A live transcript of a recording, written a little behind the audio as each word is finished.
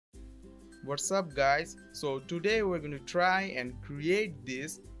What's up guys? So today we're going to try and create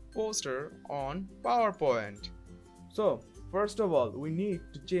this poster on PowerPoint. So first of all we need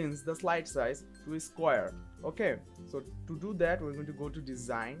to change the slide size to a square. Okay, so to do that we're going to go to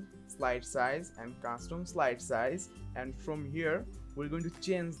design, slide size and custom slide size, and from here we're going to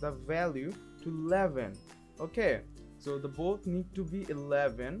change the value to 11. Okay, so the both need to be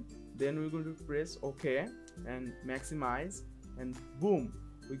 11. Then we're going to press OK and maximize, and boom,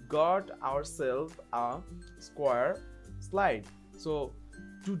 we got ourselves a square slide. So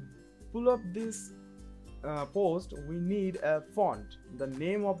to pull up this post we need a font. The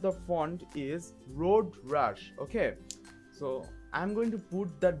name of the font is Road Rush. Okay, so I'm going to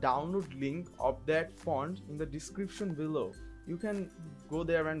put the download link of that font in the description below. You can go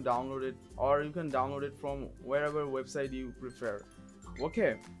there and download it, or you can download it from wherever website you prefer.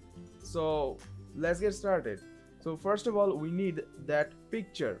 Okay, so let's get started. So first of all we need that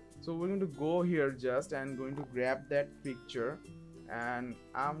picture, so we're going to go here just and going to grab that picture, and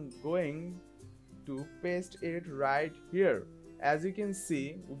I'm going to paste it right here. As you can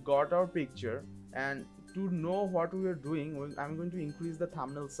see, we got our picture, and to know what we are doing, I'm going to increase the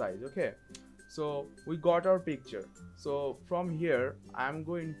thumbnail size. Okay, so we got our picture. So from here I'm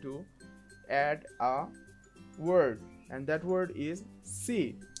going to add a word, and that word is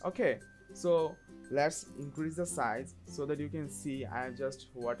C. Okay, so let's increase the size so that you can see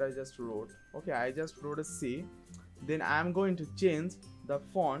what I just wrote. Okay, I just wrote a C. Then I'm going to change the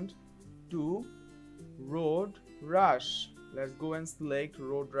font to Road Rush. Let's go and select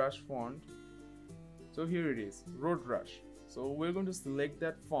Road Rush font. So here it is, Road Rush. So we're going to select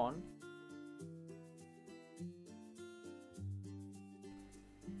that font.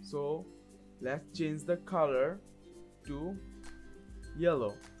 So let's change the color to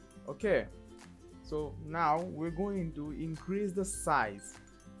yellow. Okay, so now we're going to increase the size.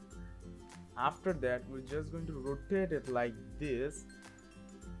 After that we're just going to rotate it like this,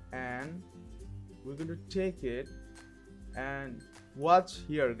 and we're going to take it, and watch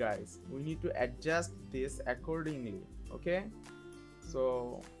here guys, we need to adjust this accordingly. Okay,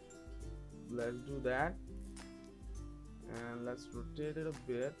 so let's do that, and let's rotate it a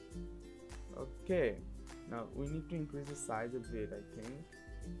bit. Okay, now we need to increase the size a bit, I think,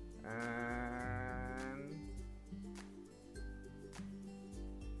 and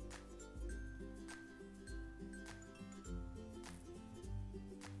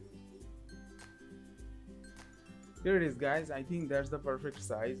here it is guys. I think that's the perfect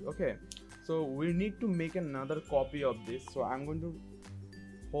size. Okay, so we need to make another copy of this, so I'm going to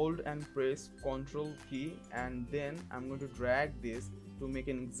hold and press Ctrl key, and then I'm going to drag this to make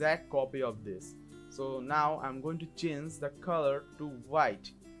an exact copy of this. So now I'm going to change the color to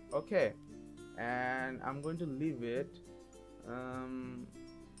white. Okay, and I'm going to leave it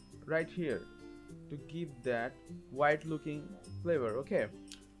right here to give that white looking flavor. Okay,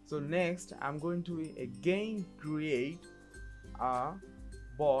 so next I'm going to again create a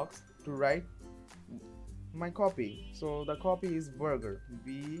box to write my copy. So the copy is burger,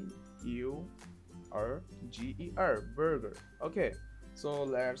 B-U-R-G-E-R, burger. Okay, so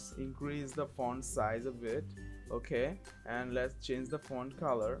let's increase the font size a bit. Okay, and let's change the font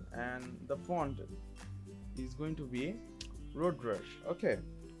color, and the font is going to be Road Rush. Okay,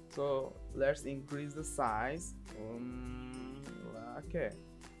 so let's increase the size. Okay,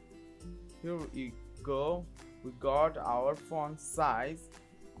 here we go, we got our font size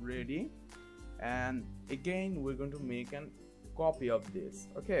ready, and again we're going to make a copy of this.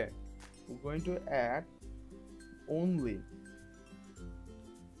 Okay, we're going to add only,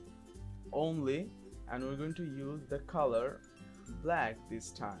 and we're going to use the color black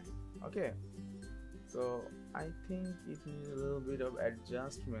this time. Okay, so I think it needs a little bit of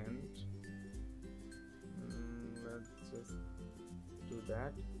adjustment. Let's just do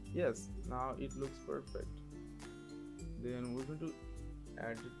that. Yes, now it looks perfect. Then we're going to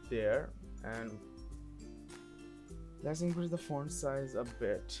add it there, and let's increase the font size a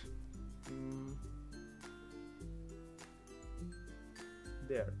bit.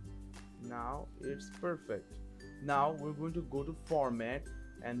 There, now it's perfect. Now we're going to go to format,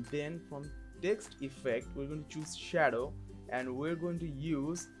 and then from text effect we're going to choose shadow, and we're going to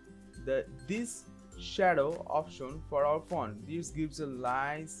use this shadow option for our font. This gives a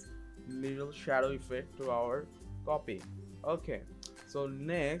nice little shadow effect to our copy. Okay, so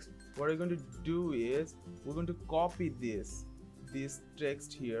next what we're going to do is we're going to copy this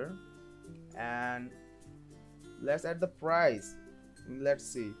text here, and let's add the price. Let's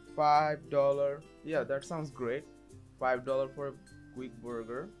see, $5. Yeah, that sounds great. $5 for a quick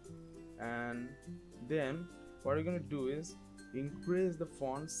burger. And then what we're going to do is increase the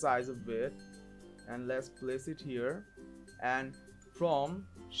font size a bit, and let's place it here. And from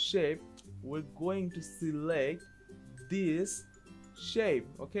shape, we're going to select this shape,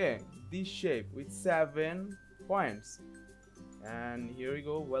 okay, this shape with 7 points. And here we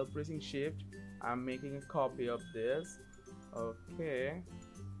go. While pressing shift, I'm making a copy of this. Okay,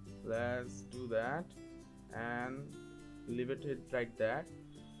 let's do that and leave it like that.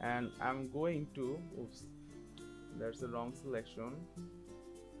 And I'm going to, oops, that's the wrong selection.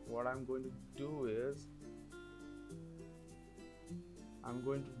 What I'm going to do is I'm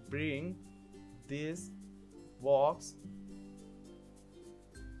going to bring this box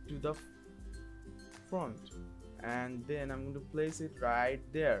to the front, and then I'm going to place it right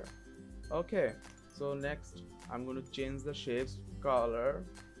there. Okay, so next I'm going to change the shapes color,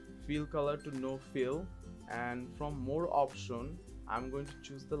 fill color to no fill, and from more option I'm going to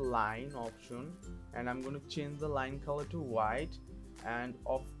choose the line option, and I'm going to change the line color to white, and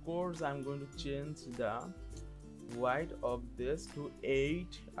of course I'm going to change the white of this to 8,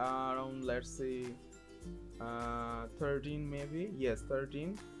 around, let's say 13 maybe, yes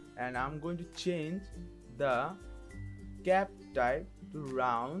 13. And I'm going to change the cap type to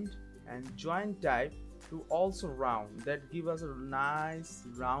round and joint type to also round. That give us a nice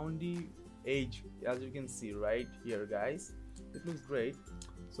roundy edge, as you can see right here guys. It looks great.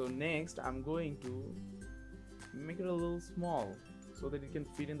 So next I'm going to make it a little small so that it can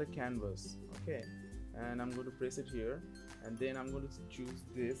fit in the canvas. Okay, and I'm going to press it here, and then I'm going to choose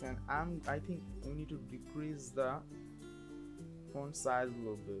this, and I think we need to decrease the font size a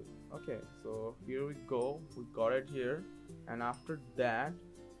little bit. Okay, so here we go, we got it here. And after that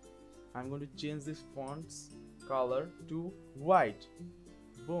I'm going to change this font's color to white.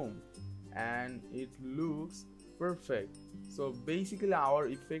 Boom, and it looks perfect. So basically our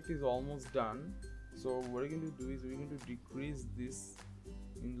effect is almost done. So what we're going to do is we're going to decrease this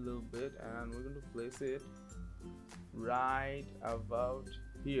in a little bit, and we're going to place it right about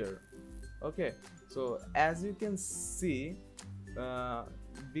here. Okay, so as you can see,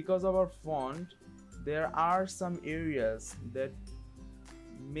 because of our font, there are some areas that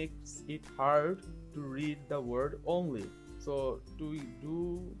makes it hard to read the word only. So to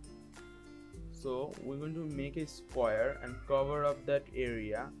do so, we're going to make a square and cover up that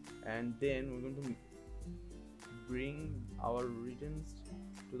area, and then we're going to bring our written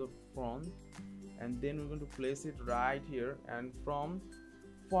to the front, and then we're going to place it right here. And from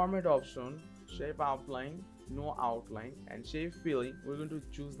format option, shape outline, no outline, and shape filling, we're going to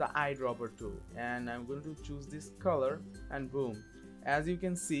choose the eyedropper tool, and I'm going to choose this color, and boom, as you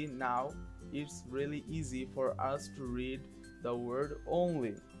can see now it's really easy for us to read the word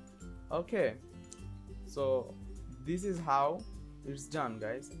only. Okay, so this is how it's done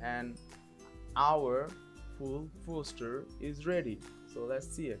guys, and our full poster is ready. So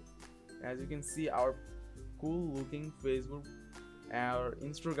let's see it. As you can see, our cool looking Facebook, our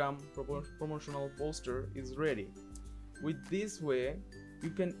Instagram promotional poster is ready. With this way, you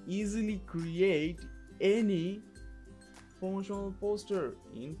can easily create any promotional poster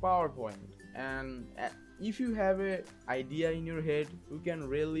in PowerPoint. And if you have an idea in your head, you can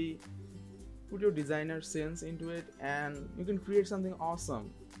really put your designer sense into it, and you can create something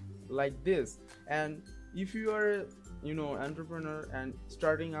awesome like this. And if you are entrepreneur and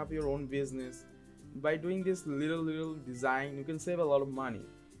starting up your own business, by doing this little design, you can save a lot of money,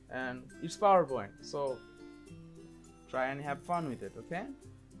 and it's PowerPoint. So try and have fun with it. Okay,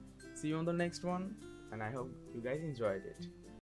 see you on the next one, and I hope you guys enjoyed it.